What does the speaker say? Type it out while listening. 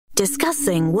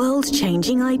discussing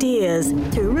world-changing ideas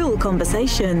through real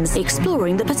conversations,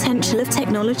 exploring the potential of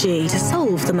technology to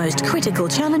solve the most critical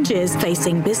challenges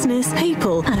facing business,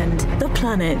 people, and the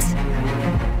planet.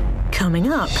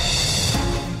 Coming up.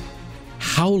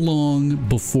 How long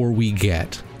before we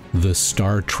get the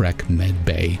Star Trek med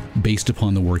bay based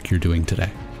upon the work you're doing today?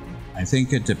 I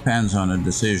think it depends on a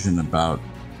decision about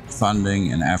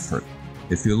funding and effort.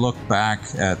 If you look back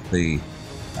at the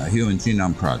Human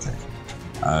Genome Project,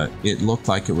 it looked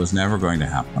like it was never going to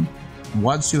happen.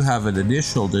 Once you have an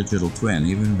initial digital twin,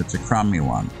 even if it's a crummy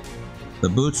one, the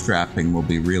bootstrapping will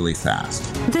be really fast.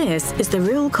 This is the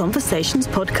Real Conversations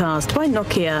podcast by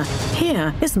Nokia.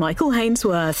 Here is Michael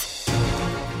Hainsworth.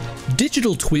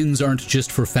 Digital twins aren't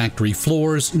just for factory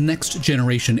floors,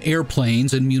 next-generation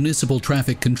airplanes, and municipal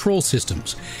traffic control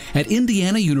systems. At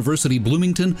Indiana University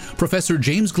Bloomington, Professor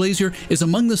James Glazier is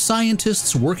among the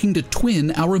scientists working to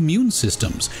twin our immune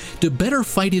systems to better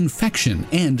fight infection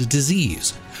and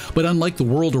disease. But unlike the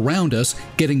world around us,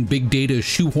 getting big data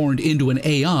shoehorned into an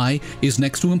AI is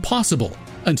next to impossible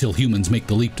until humans make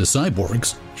the leap to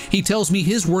cyborgs. He tells me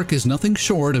his work is nothing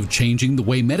short of changing the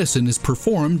way medicine is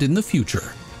performed in the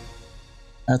future.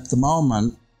 At the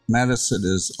moment, medicine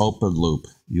is open loop.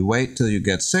 You wait till you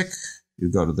get sick,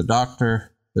 you go to the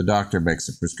doctor makes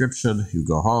a prescription, you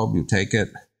go home, you take it,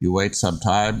 you wait some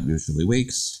time, usually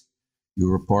weeks, you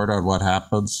report on what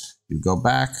happens, you go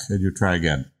back, and you try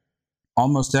again.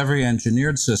 Almost every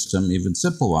engineered system, even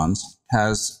simple ones,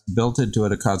 has built into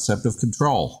it a concept of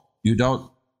control. You don't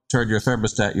turn your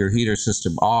thermostat, your heater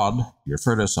system on, your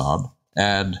furnace on,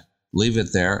 and leave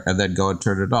it there and then go and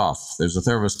turn it off. There's a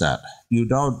thermostat. You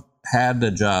don't hand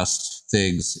adjust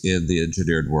things in the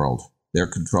engineered world. They're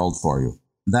controlled for you.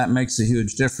 That makes a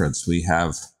huge difference. We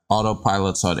have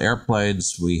autopilots on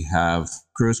airplanes. We have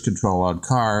cruise control on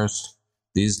cars.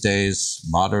 These days,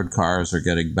 modern cars are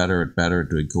getting better and better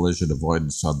doing collision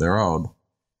avoidance on their own.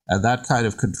 And that kind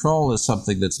of control is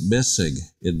something that's missing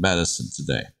in medicine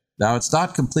today. Now, it's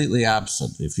not completely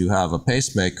absent. If you have a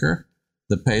pacemaker,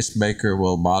 the pacemaker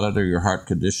will monitor your heart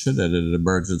condition and in an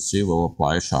emergency will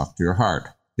apply a shock to your heart.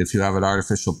 If you have an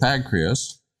artificial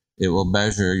pancreas, it will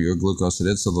measure your glucose and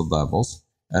insulin levels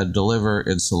and deliver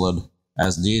insulin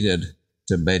as needed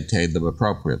to maintain them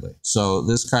appropriately. So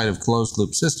this kind of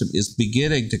closed-loop system is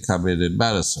beginning to come in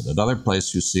medicine. Another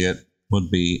place you see it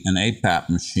would be an APAP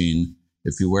machine.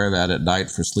 If you wear that at night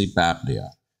for sleep apnea,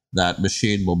 that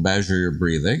machine will measure your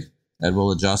breathing and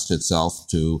will adjust itself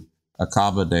to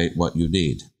accommodate what you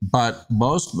need. But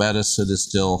most medicine is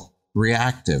still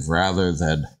reactive rather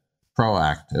than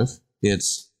proactive.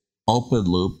 It's open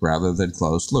loop rather than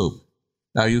closed loop.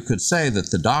 Now you could say that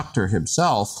the doctor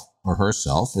himself or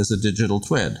herself is a digital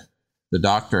twin. The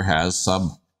doctor has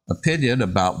some opinion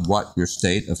about what your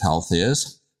state of health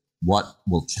is,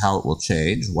 how it will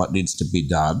change, what needs to be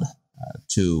done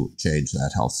to change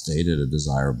that health state in a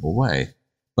desirable way.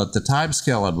 But the time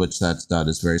scale on which that's done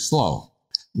is very slow.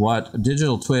 What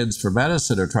digital twins for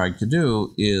medicine are trying to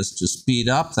do is to speed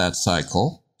up that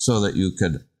cycle so that you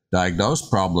can diagnose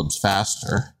problems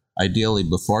faster, ideally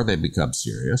before they become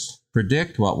serious,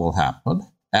 predict what will happen,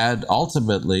 and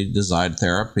ultimately design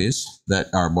therapies that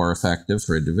are more effective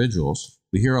for individuals.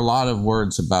 We hear a lot of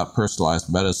words about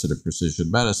personalized medicine or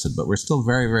precision medicine, but we're still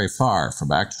very, very far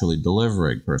from actually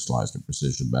delivering personalized and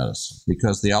precision medicine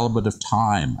because the element of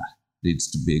time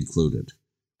needs to be included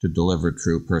to deliver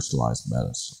true personalized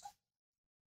medicine.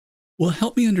 Well,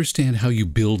 help me understand how you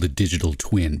build a digital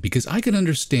twin, because I can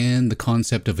understand the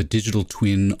concept of a digital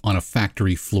twin on a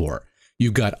factory floor.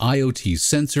 You've got IoT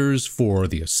sensors for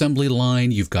the assembly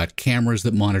line. You've got cameras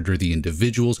that monitor the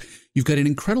individuals. You've got an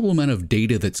incredible amount of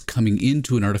data that's coming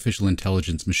into an artificial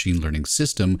intelligence machine learning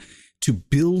system to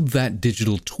build that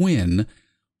digital twin.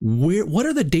 What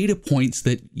are the data points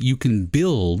that you can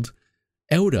build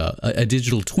out a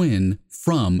digital twin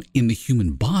from in the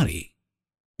human body?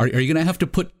 Are you going to have to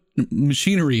put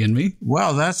machinery in me?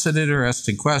 Well, that's an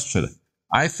interesting question.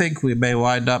 I think we may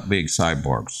wind up being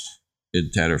cyborgs in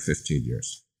 10 or 15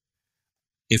 years.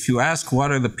 If you ask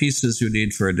what are the pieces you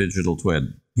need for a digital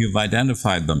twin, you've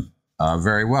identified them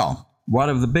very well. One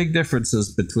of the big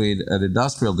differences between an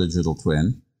industrial digital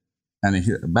twin and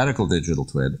a medical digital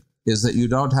twin is that you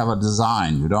don't have a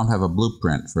design, you don't have a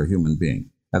blueprint for a human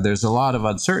being. And there's a lot of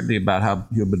uncertainty about how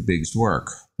human beings work.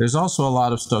 There's also a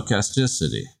lot of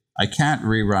stochasticity. I can't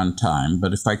rerun time,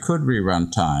 but if I could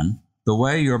rerun time, the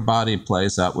way your body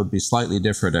plays out would be slightly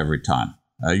different every time.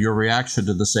 Your reaction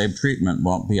to the same treatment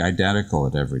won't be identical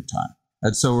at every time.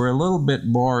 And so we're a little bit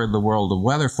more in the world of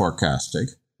weather forecasting,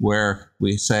 where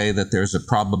we say that there's a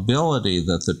probability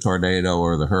that the tornado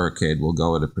or the hurricane will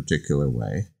go in a particular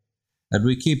way. And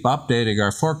we keep updating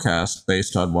our forecast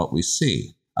based on what we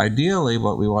see. Ideally,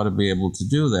 what we want to be able to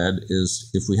do then is,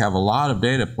 if we have a lot of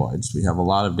data points, we have a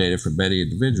lot of data from many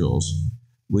individuals,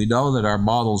 we know that our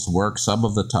models work some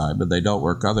of the time and they don't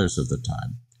work others of the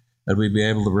time. And we'd be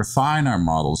able to refine our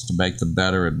models to make them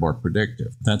better and more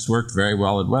predictive. That's worked very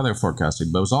well in weather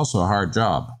forecasting, but it was also a hard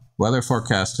job. Weather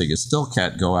forecasting still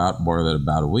can't go out more than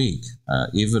about a week,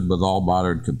 even with all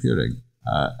modern computing.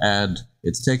 And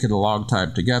it's taken a long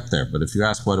time to get there. But if you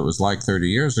ask what it was like 30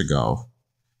 years ago,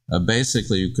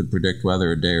 basically you could predict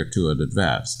weather a day or two in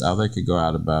advance. Now they can go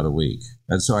out about a week.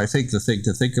 And so I think the thing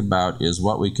to think about is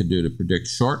what we can do to predict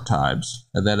short times,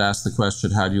 and then ask the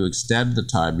question, how do you extend the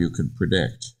time you can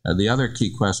predict? And the other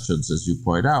key questions, as you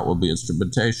point out, will be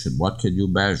instrumentation. What can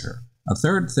you measure? A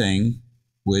third thing,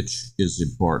 which is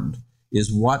important,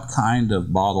 is what kind of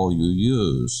model you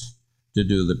use to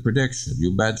do the prediction.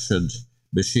 You mentioned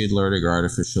machine learning or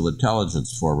artificial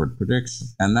intelligence forward prediction,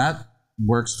 and that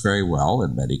works very well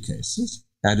in many cases,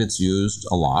 and it's used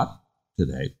a lot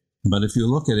today. But if you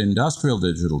look at industrial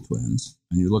digital twins,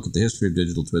 and you look at the history of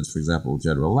digital twins, for example, with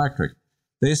General Electric,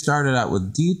 they started out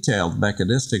with detailed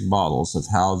mechanistic models of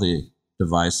how the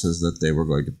devices that they were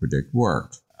going to predict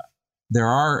worked. There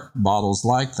are models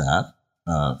like that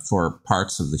for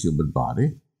parts of the human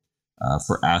body,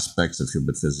 for aspects of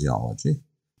human physiology.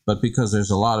 But because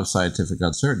there's a lot of scientific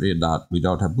uncertainty and we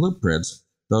don't have blueprints,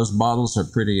 those models are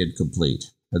pretty incomplete.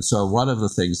 And so one of the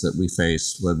things that we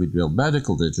face when we build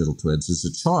medical digital twins is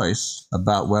a choice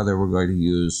about whether we're going to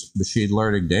use machine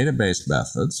learning database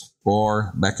methods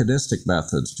or mechanistic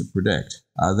methods to predict.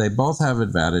 They both have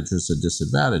advantages and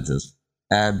disadvantages,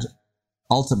 and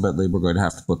ultimately we're going to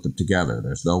have to put them together.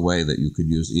 There's no way that you could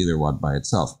use either one by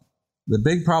itself. The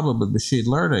big problem with machine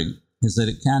learning is that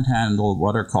it can't handle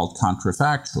what are called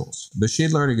contrafactuals. Machine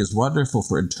learning is wonderful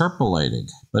for interpolating,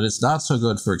 but it's not so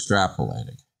good for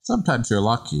extrapolating. Sometimes you're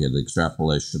lucky and the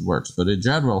extrapolation works, but in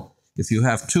general, if you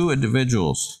have two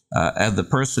individuals and the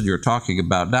person you're talking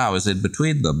about now is in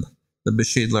between them, the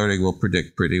machine learning will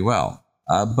predict pretty well.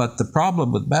 But the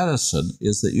problem with medicine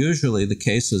is that usually the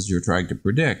cases you're trying to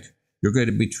predict, you're going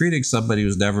to be treating somebody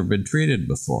who's never been treated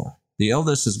before. The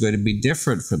illness is going to be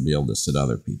different from the illness in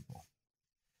other people.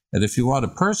 And if you want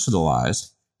to personalize,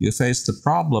 you face the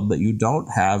problem that you don't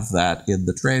have that in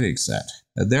the training set.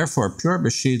 And therefore, pure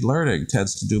machine learning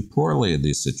tends to do poorly in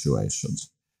these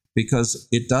situations because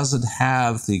it doesn't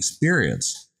have the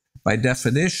experience. By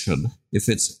definition, if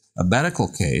it's a medical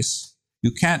case,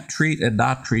 you can't treat and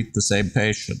not treat the same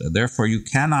patient. And therefore, you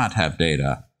cannot have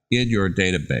data in your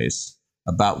database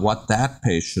about what that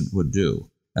patient would do.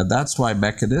 And that's why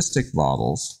mechanistic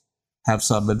models have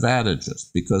some advantages,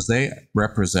 because they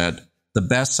represent the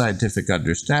best scientific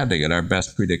understanding and our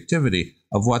best predictivity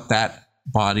of what that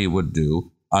body would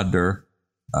do under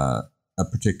a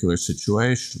particular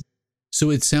situation.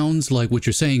 So it sounds like what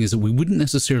you're saying is that we wouldn't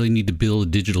necessarily need to build a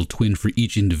digital twin for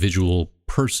each individual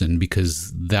person,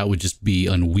 because that would just be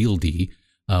unwieldy.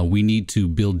 We need to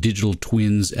build digital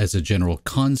twins as a general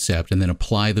concept and then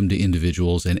apply them to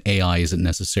individuals, and AI isn't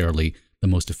necessarily the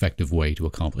most effective way to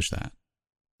accomplish that.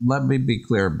 Let me be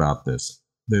clear about this.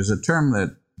 There's a term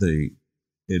that the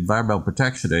Environmental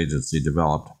Protection Agency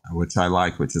developed, which I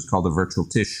like, which is called a virtual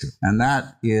tissue. And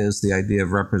that is the idea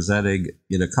of representing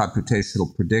in a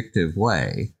computational predictive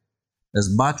way as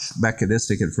much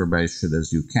mechanistic information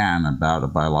as you can about a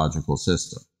biological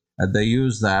system. And they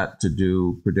use that to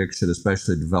do prediction,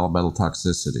 especially developmental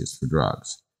toxicities for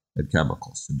drugs and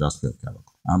chemicals, industrial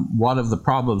chemicals. One of the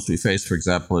problems we face, for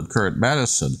example, in current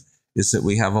medicine is that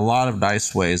we have a lot of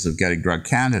nice ways of getting drug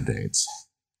candidates.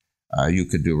 You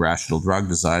could do rational drug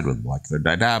design with molecular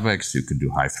dynamics, you could do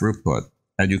high throughput,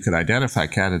 and you can identify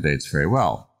candidates very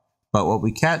well. But what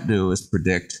we can't do is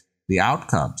predict the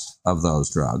outcomes of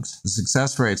those drugs. The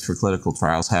success rates for clinical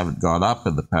trials haven't gone up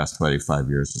in the past 25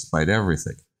 years despite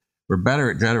everything. We're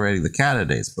better at generating the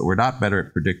candidates, but we're not better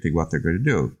at predicting what they're going to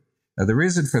do. And the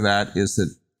reason for that is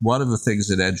that one of the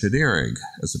things in engineering,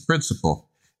 as a principle,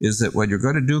 is that when you're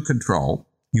going to do control,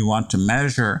 you want to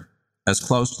measure as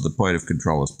close to the point of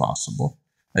control as possible,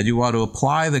 and you want to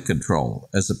apply the control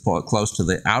as close to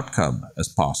the outcome as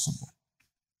possible.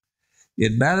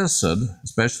 In medicine,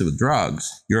 especially with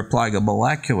drugs, you're applying a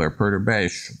molecular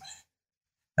perturbation.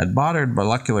 And modern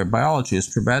molecular biology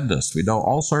is tremendous. We know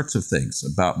all sorts of things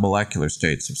about molecular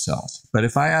states of cells. But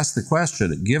if I ask the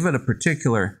question, given a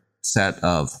particular set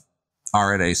of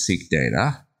RNA-seq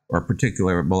data, or a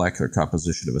particular molecular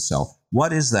composition of a cell,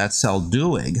 what is that cell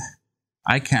doing?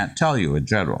 I can't tell you in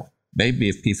general. Maybe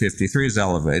if p53 is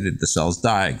elevated, the cell's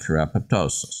dying through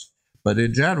apoptosis. But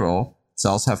in general,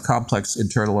 Cells have complex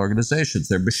internal organizations.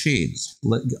 They're machines.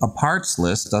 A parts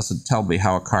list doesn't tell me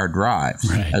how a car drives.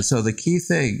 Right. And so the key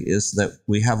thing is that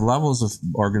we have levels of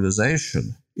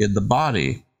organization in the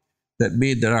body that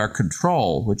mean that our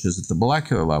control, which is at the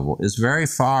molecular level, is very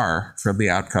far from the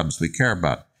outcomes we care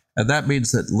about. And that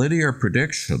means that linear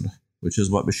prediction, which is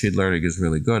what machine learning is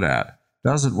really good at,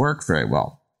 doesn't work very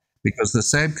well, because the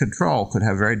same control could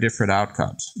have very different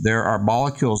outcomes. There are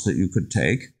molecules that you could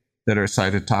take that are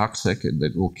cytotoxic and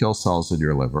that will kill cells in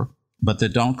your liver, but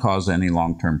that don't cause any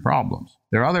long-term problems.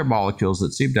 There are other molecules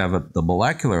that seem to have at the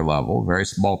molecular level very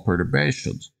small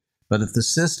perturbations, but at the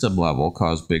system level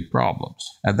cause big problems.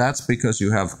 And that's because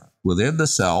you have within the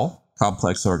cell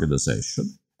complex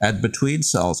organization, and between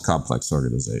cells complex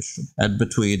organization, and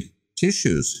between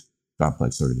tissues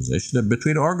complex organization, and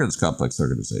between organs complex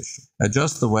organization. And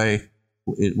just the way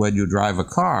when you drive a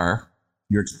car,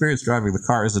 your experience driving the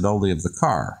car isn't only of the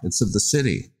car, it's of the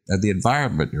city and the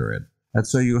environment you're in. And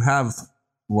so you have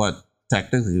what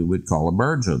technically we'd call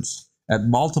emergence at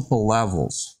multiple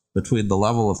levels between the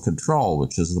level of control,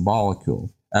 which is the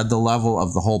molecule, and the level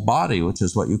of the whole body, which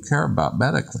is what you care about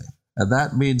medically. And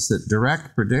that means that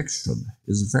direct prediction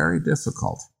is very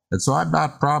difficult. And so I'm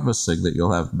not promising that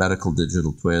you'll have medical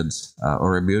digital twins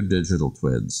or immune digital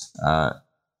twins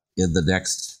in the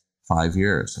next 5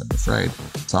 years, I'm afraid.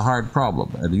 It's a hard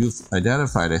problem. And you've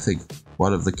identified, I think,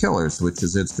 one of the killers, which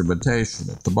is instrumentation.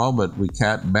 At the moment, we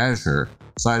can't measure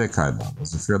cytokine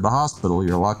levels. If you're in the hospital,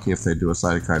 you're lucky if they do a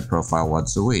cytokine profile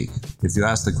once a week. If you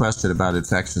ask the question about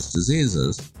infectious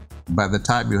diseases, by the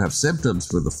time you have symptoms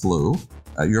for the flu,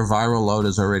 your viral load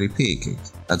is already peaking.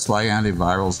 That's why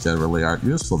antivirals generally aren't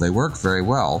useful. They work very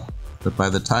well, but by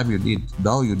the time you need an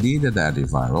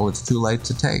antiviral, it's too late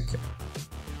to take it.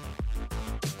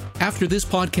 After this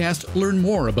podcast, learn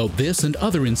more about this and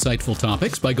other insightful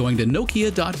topics by going to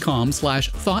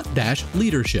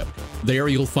nokia.com/thought-leadership. There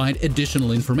you'll find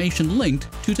additional information linked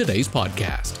to today's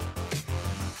podcast.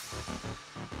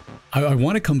 I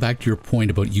want to come back to your point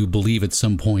about you believe at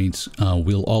some point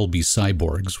we'll all be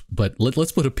cyborgs, but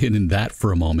let's put a pin in that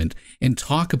for a moment and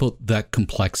talk about that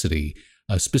complexity,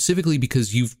 specifically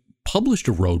because you've published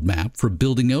a roadmap for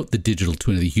building out the digital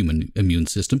twin of the human immune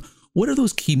system. What are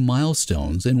those key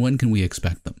milestones, and when can we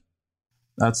expect them?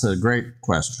 That's a great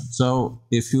question. So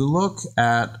if you look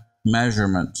at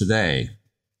measurement today,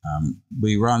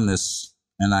 we run this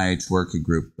NIH working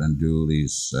group and do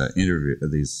these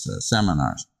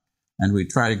seminars, and we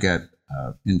try to get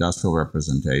industrial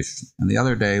representation. And the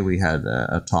other day we had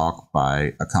a talk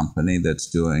by a company that's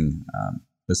doing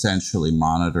essentially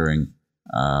monitoring,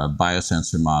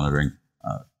 biosensor monitoring,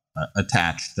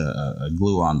 attached a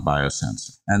glue-on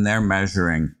biosensor. And they're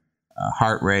measuring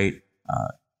heart rate,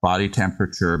 body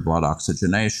temperature, blood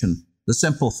oxygenation, the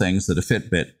simple things that a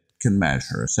Fitbit can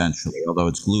measure, essentially, although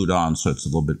it's glued on, so it's a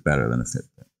little bit better than a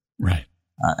Fitbit. Right.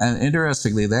 And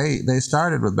interestingly, they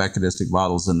started with mechanistic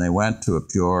models and they went to a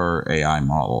pure AI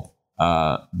model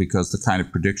because the kind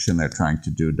of prediction they're trying to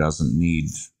do doesn't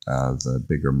need the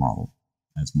bigger model.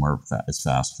 It's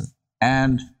faster.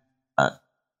 And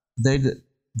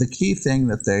the key thing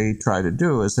that they try to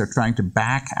do is they're trying to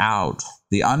back out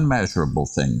the unmeasurable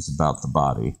things about the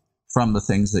body from the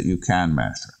things that you can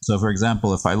measure. So, for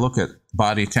example, if I look at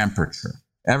body temperature,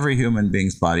 every human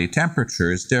being's body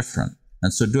temperature is different.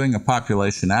 And so doing a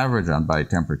population average on body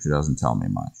temperature doesn't tell me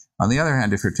much. On the other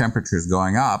hand, if your temperature is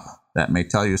going up, that may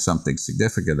tell you something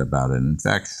significant about an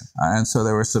infection. And so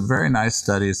there were some very nice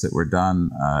studies that were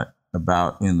done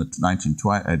about in the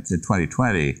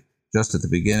 2020, just at the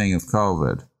beginning of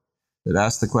COVID, that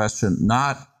asked the question,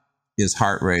 not is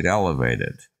heart rate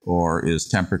elevated or is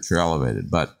temperature elevated,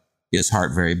 but is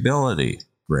heart variability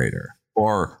greater?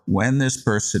 Or when this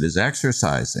person is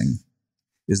exercising,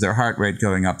 is their heart rate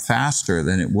going up faster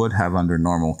than it would have under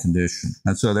normal condition?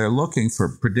 And so they're looking for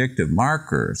predictive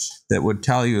markers that would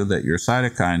tell you that your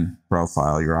cytokine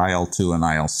profile, your IL-2 and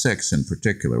IL-6 in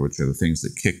particular, which are the things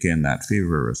that kick in that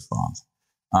fever response,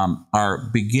 are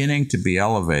beginning to be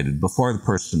elevated before the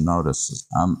person notices.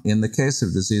 In the case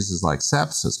of diseases like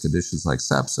sepsis, conditions like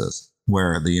sepsis,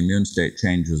 where the immune state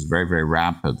changes very, very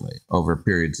rapidly over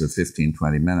periods of 15,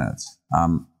 20 minutes,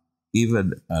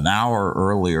 even an hour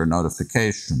earlier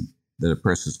notification that a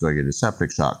person is going into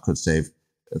septic shock could save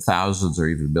thousands or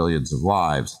even millions of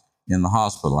lives in the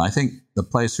hospital. I think the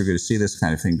place you're going to see this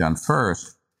kind of thing done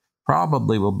first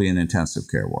probably will be in intensive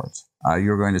care wards.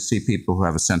 You're going to see people who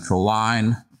have a central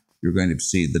line. You're going to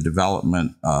see the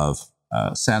development of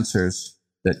sensors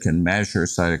that can measure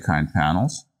cytokine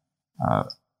panels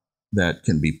that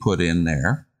can be put in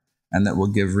there and that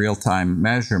will give real-time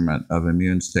measurement of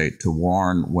immune state to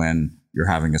warn when you're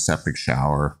having a septic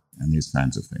shower and these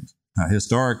kinds of things.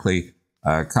 Historically,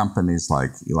 companies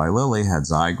like Eli Lilly had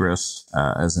Zygris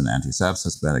as an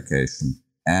antisepsis medication,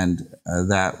 and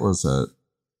that was a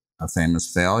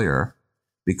famous failure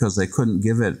because they couldn't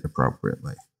give it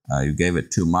appropriately. You gave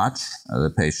it too much,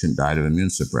 the patient died of immune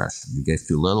suppression. You gave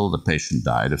too little, the patient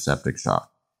died of septic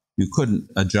shock. You couldn't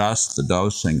adjust the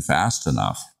dosing fast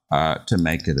enough to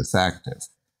make it effective.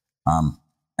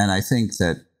 And I think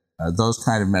that those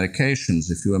kind of medications,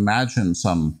 if you imagine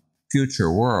some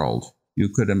future world, you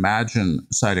could imagine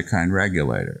cytokine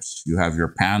regulators. You have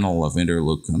your panel of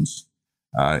interleukins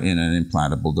in an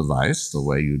implantable device, the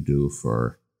way you do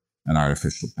for an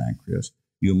artificial pancreas.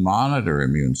 You monitor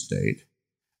immune state,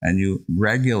 and you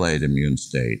regulate immune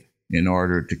state in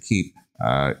order to keep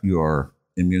your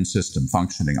immune system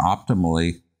functioning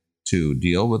optimally to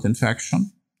deal with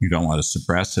infection. You don't want to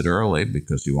suppress it early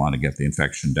because you want to get the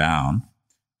infection down.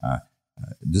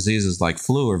 Diseases like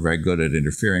flu are very good at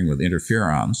interfering with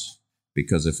interferons,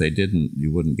 because if they didn't,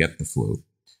 you wouldn't get the flu.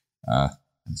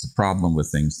 It's a problem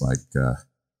with things like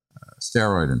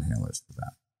steroid inhalers for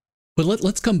that. But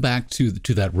let's come back to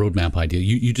that roadmap idea.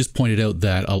 You just pointed out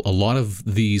that a lot of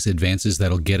these advances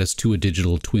that'll get us to a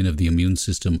digital twin of the immune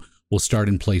system will start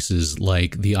in places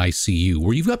like the ICU,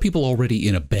 where you've got people already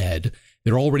in a bed.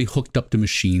 They're already hooked up to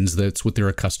machines. That's what they're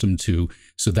accustomed to.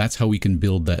 So that's how we can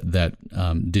build that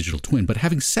digital twin. But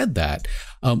having said that,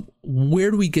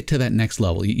 where do we get to that next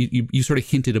level? You sort of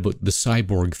hinted about the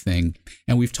cyborg thing,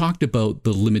 and we've talked about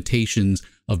the limitations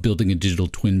of building a digital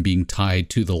twin being tied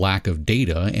to the lack of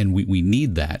data, and we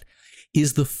need that.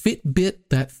 Is the Fitbit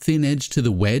that thin edge to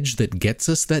the wedge that gets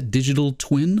us that digital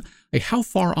twin? Like, how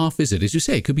far off is it? As you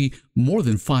say, it could be more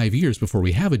than 5 years before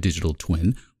we have a digital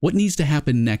twin. What needs to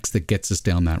happen next that gets us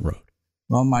down that road?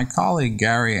 Well, my colleague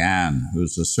Gary Ann,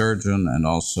 who's a surgeon and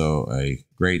also a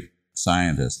great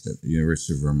scientist at the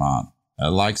University of Vermont,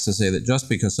 likes to say that just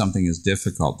because something is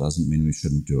difficult doesn't mean we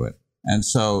shouldn't do it. And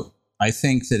so I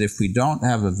think that if we don't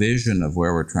have a vision of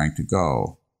where we're trying to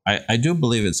go, I do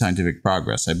believe in scientific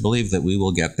progress. I believe that we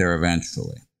will get there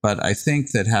eventually. But I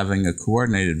think that having a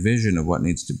coordinated vision of what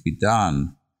needs to be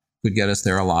done could get us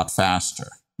there a lot faster.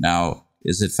 Now,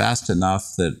 is it fast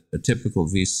enough that a typical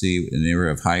VC in the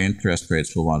era of high interest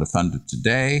rates will want to fund it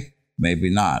today?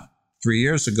 Maybe not. 3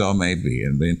 years ago, maybe,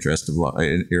 in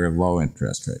the era of low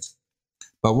interest rates.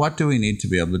 But what do we need to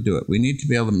be able to do it? We need to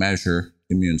be able to measure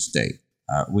immune state.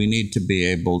 We need to be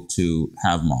able to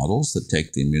have models that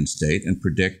take the immune state and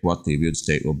predict what the immune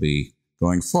state will be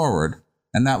going forward.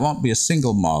 And that won't be a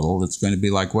single model. It's going to be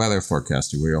like weather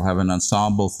forecasting, where you'll have an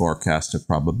ensemble forecast of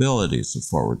probabilities of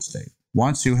forward state.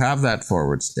 Once you have that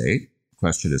forward state, the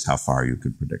question is how far you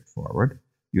can predict forward.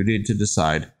 You need to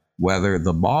decide whether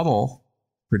the model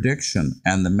prediction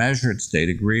and the measured state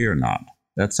agree or not.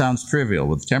 That sounds trivial.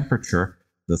 With temperature,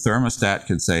 the thermostat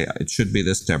can say it should be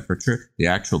this temperature. The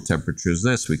actual temperature is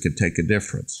this. We could take a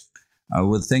difference.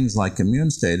 With things like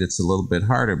immune state, it's a little bit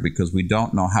harder because we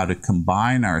don't know how to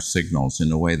combine our signals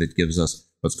in a way that gives us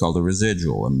what's called a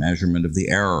residual, a measurement of the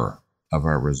error of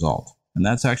our result. And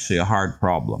that's actually a hard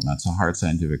problem. That's a hard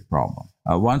scientific problem.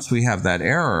 Once we have that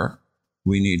error,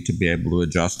 we need to be able to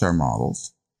adjust our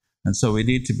models. And so we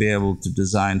need to be able to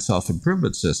design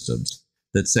self-improvement systems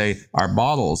that say our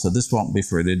models, and this won't be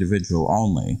for an individual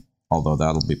only, although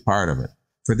that'll be part of it.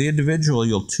 For the individual,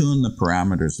 you'll tune the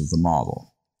parameters of the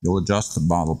model. You'll adjust the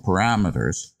model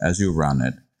parameters as you run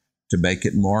it to make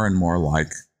it more and more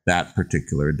like that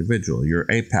particular individual. Your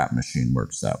APAP machine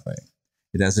works that way.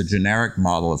 It has a generic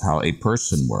model of how a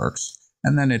person works,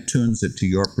 and then it tunes it to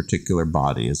your particular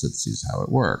body as it sees how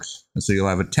it works. And so you'll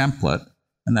have a template,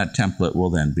 and that template will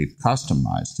then be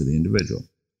customized to the individual.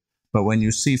 But when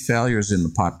you see failures in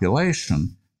the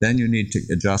population, then you need to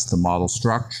adjust the model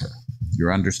structure.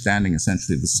 You're understanding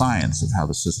essentially the science of how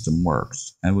the system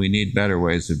works. And we need better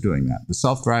ways of doing that. The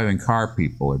self-driving car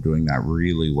people are doing that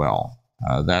really well.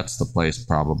 That's the place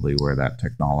probably where that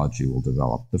technology will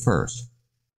develop the first.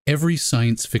 Every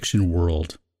science fiction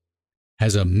world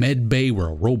has a med bay where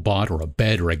a robot or a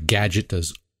bed or a gadget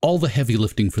does all the heavy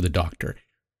lifting for the doctor.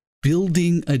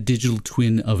 Building a digital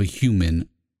twin of a human,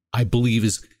 I believe,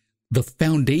 is the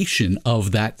foundation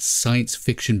of that science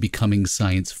fiction becoming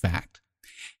science fact.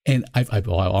 And I've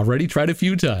already tried a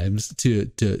few times to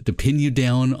pin you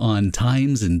down on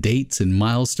times and dates and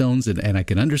milestones, and I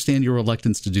can understand your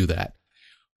reluctance to do that.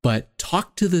 But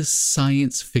talk to the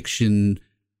science fiction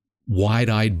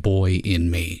wide-eyed boy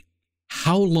in me.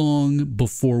 How long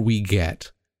before we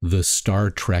get the Star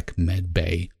Trek med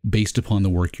bay based upon the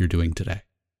work you're doing today?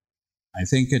 I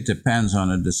think it depends on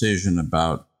a decision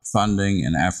about funding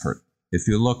and effort. If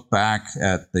you look back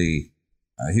at the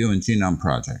Human Genome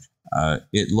Project,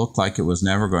 It looked like it was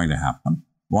never going to happen.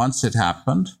 Once it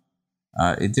happened,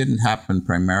 it didn't happen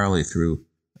primarily through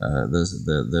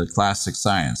the classic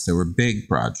science. There were big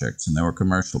projects and there were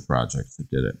commercial projects that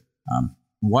did it.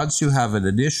 Once you have an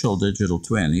initial digital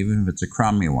twin, even if it's a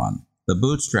crummy one, the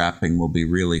bootstrapping will be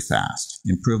really fast.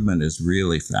 Improvement is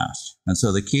really fast. And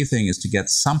so the key thing is to get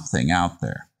something out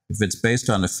there. If it's based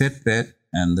on a Fitbit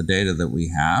and the data that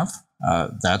we have,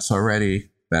 that's already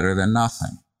better than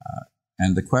nothing.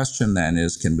 And the question then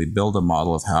is, can we build a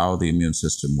model of how the immune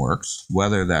system works,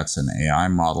 whether that's an AI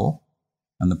model,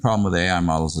 and the problem with AI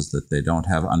models is that they don't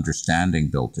have understanding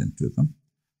built into them,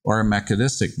 or a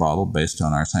mechanistic model based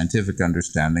on our scientific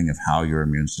understanding of how your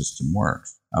immune system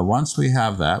works. Once we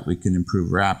have that, we can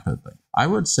improve rapidly. I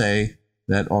would say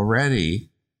that already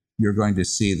you're going to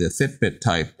see the Fitbit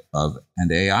type of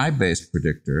and AI-based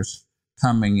predictors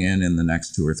coming in the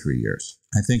next 2 or 3 years.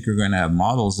 I think you're going to have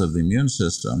models of the immune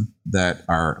system that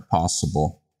are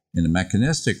possible in a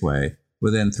mechanistic way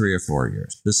within 3 or 4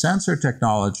 years. The sensor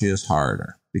technology is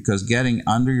harder because getting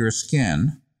under your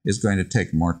skin is going to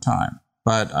take more time.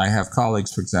 But I have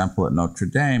colleagues, for example, at Notre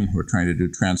Dame who are trying to do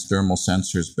transdermal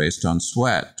sensors based on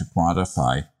sweat to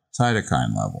quantify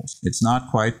cytokine levels. It's not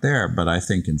quite there, but I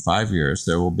think in 5 years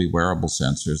there will be wearable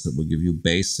sensors that will give you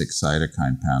basic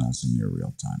cytokine panels in near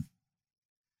real time.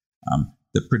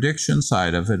 The prediction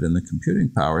side of it and the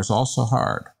computing power is also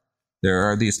hard. There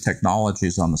are these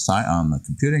technologies on the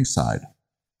computing side.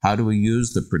 How do we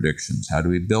use the predictions? How do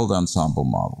we build ensemble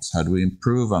models? How do we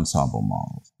improve ensemble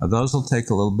models? Those will take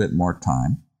a little bit more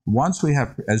time. Once we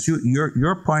have,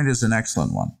 your point is an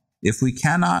excellent one. If we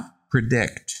cannot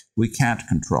predict, we can't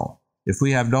control. If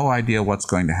we have no idea what's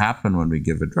going to happen when we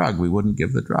give a drug, we wouldn't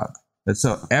give the drug. And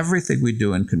so everything we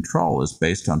do in control is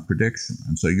based on prediction.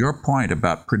 And so your point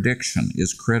about prediction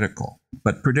is critical.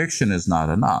 But prediction is not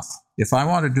enough. If I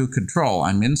want to do control,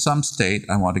 I'm in some state,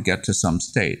 I want to get to some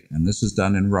state. And this is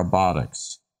done in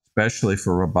robotics, especially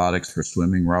for robotics for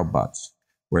swimming robots,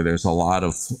 where there's a lot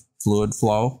of fluid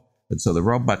flow. And so the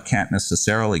robot can't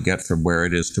necessarily get from where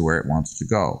it is to where it wants to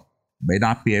go. It may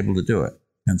not be able to do it.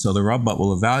 And so the robot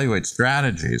will evaluate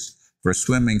strategies for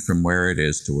swimming from where it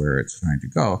is to where it's trying to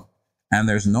go. And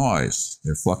there's noise,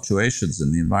 there are fluctuations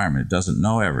in the environment. It doesn't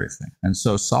know everything. And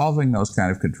so solving those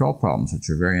kind of control problems, which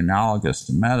are very analogous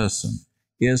to medicine,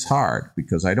 is hard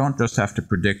because I don't just have to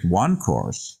predict one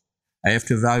course. I have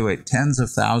to evaluate tens of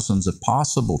thousands of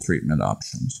possible treatment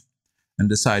options and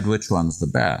decide which one's the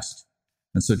best.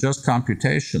 And so just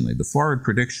computationally, the forward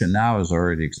prediction now is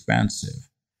already expensive.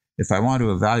 If I want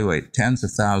to evaluate tens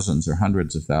of thousands or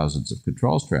hundreds of thousands of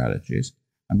control strategies,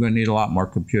 I'm going to need a lot more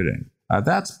computing.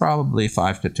 That's probably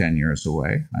 5 to 10 years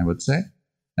away, I would say.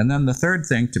 And then the third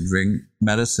thing to bring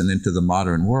medicine into the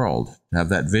modern world, to have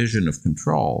that vision of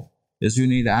control, is you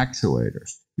need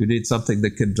actuators. You need something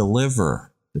that can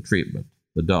deliver the treatment,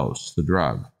 the dose, the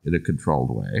drug in a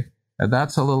controlled way. And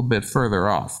that's a little bit further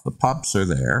off. The pumps are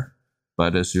there,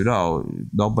 but as you know,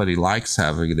 nobody likes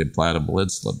having an implantable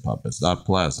insulin pump. It's not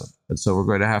pleasant. And so we're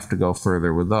going to have to go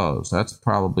further with those. That's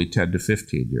probably 10 to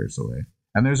 15 years away.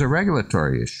 And there's a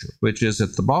regulatory issue, which is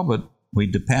at the moment we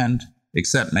depend,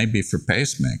 except maybe for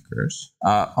pacemakers,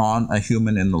 on a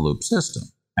human-in-the-loop system.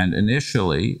 And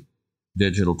initially,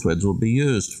 digital twins will be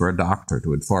used for a doctor,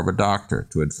 to inform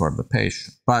the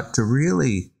patient. But to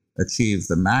really achieve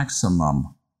the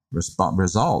maximum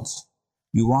results,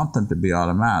 you want them to be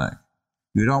automatic.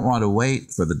 You don't want to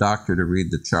wait for the doctor to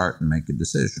read the chart and make a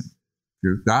decision. If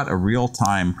you've got a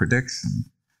real-time prediction,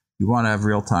 you want to have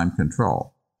real-time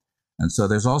control. And so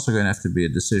there's also going to have to be a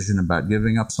decision about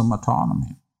giving up some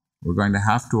autonomy. We're going to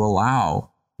have to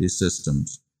allow these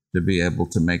systems to be able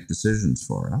to make decisions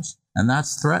for us. And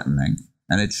that's threatening.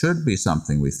 And it should be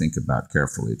something we think about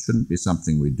carefully. It shouldn't be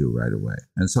something we do right away.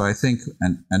 And so I think,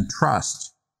 and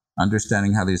trust,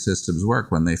 understanding how these systems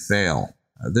work when they fail.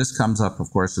 This comes up,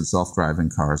 of course, in self-driving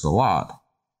cars a lot.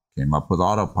 Came up with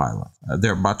autopilot.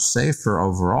 They're much safer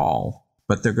overall,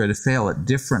 but they're going to fail at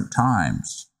different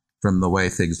times from the way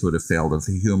things would have failed if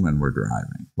a human were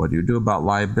driving. What do you do about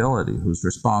liability? Who's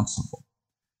responsible?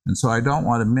 And so I don't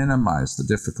want to minimize the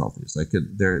difficulties.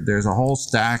 There's a whole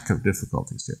stack of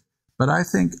difficulties here. But I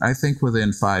think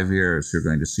within 5 years, you're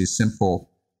going to see simple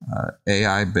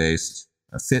AI-based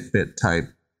Fitbit-type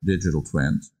digital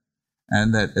twins.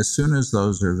 And that as soon as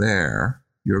those are there,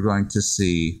 you're going to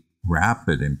see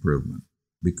rapid improvement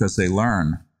because they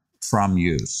learn from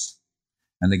use.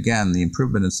 And again, the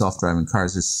improvement in self-driving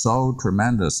cars is so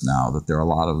tremendous now that there are a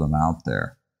lot of them out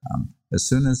there. As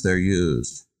soon as they're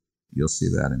used, you'll see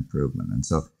that improvement. And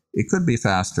so it could be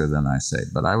faster than I say,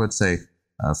 but I would say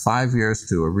 5 years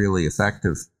to a really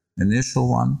effective initial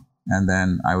one, and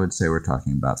then I would say we're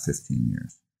talking about 15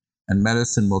 years. And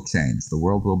medicine will change. The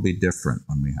world will be different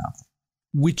when we have them.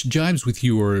 Which jives with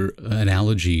your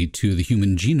analogy to the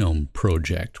Human Genome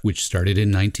Project, which started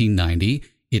in 1990.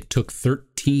 It took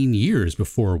 13 years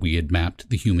before we had mapped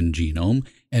the human genome,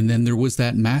 and then there was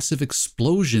that massive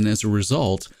explosion as a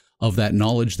result of that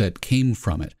knowledge that came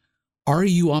from it. Are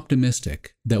you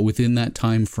optimistic that within that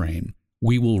time frame,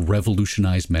 we will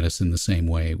revolutionize medicine the same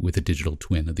way with a digital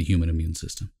twin of the human immune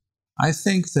system? I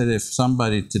think that if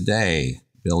somebody today,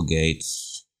 Bill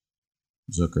Gates,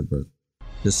 Zuckerberg,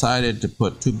 decided to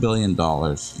put $2 billion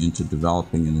into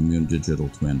developing an immune digital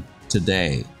twin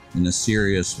today in a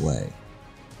serious way,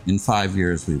 in 5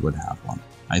 years we would have one.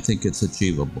 I think it's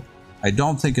achievable. I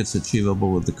don't think it's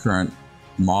achievable with the current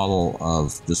model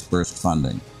of dispersed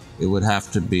funding. It would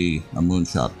have to be a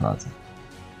moonshot project,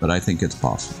 but I think it's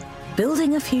possible.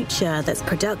 Building a future that's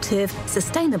productive,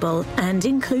 sustainable, and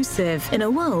inclusive in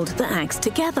a world that acts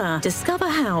together. Discover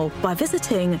how by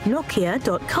visiting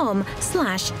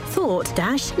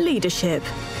nokia.com/thought-leadership.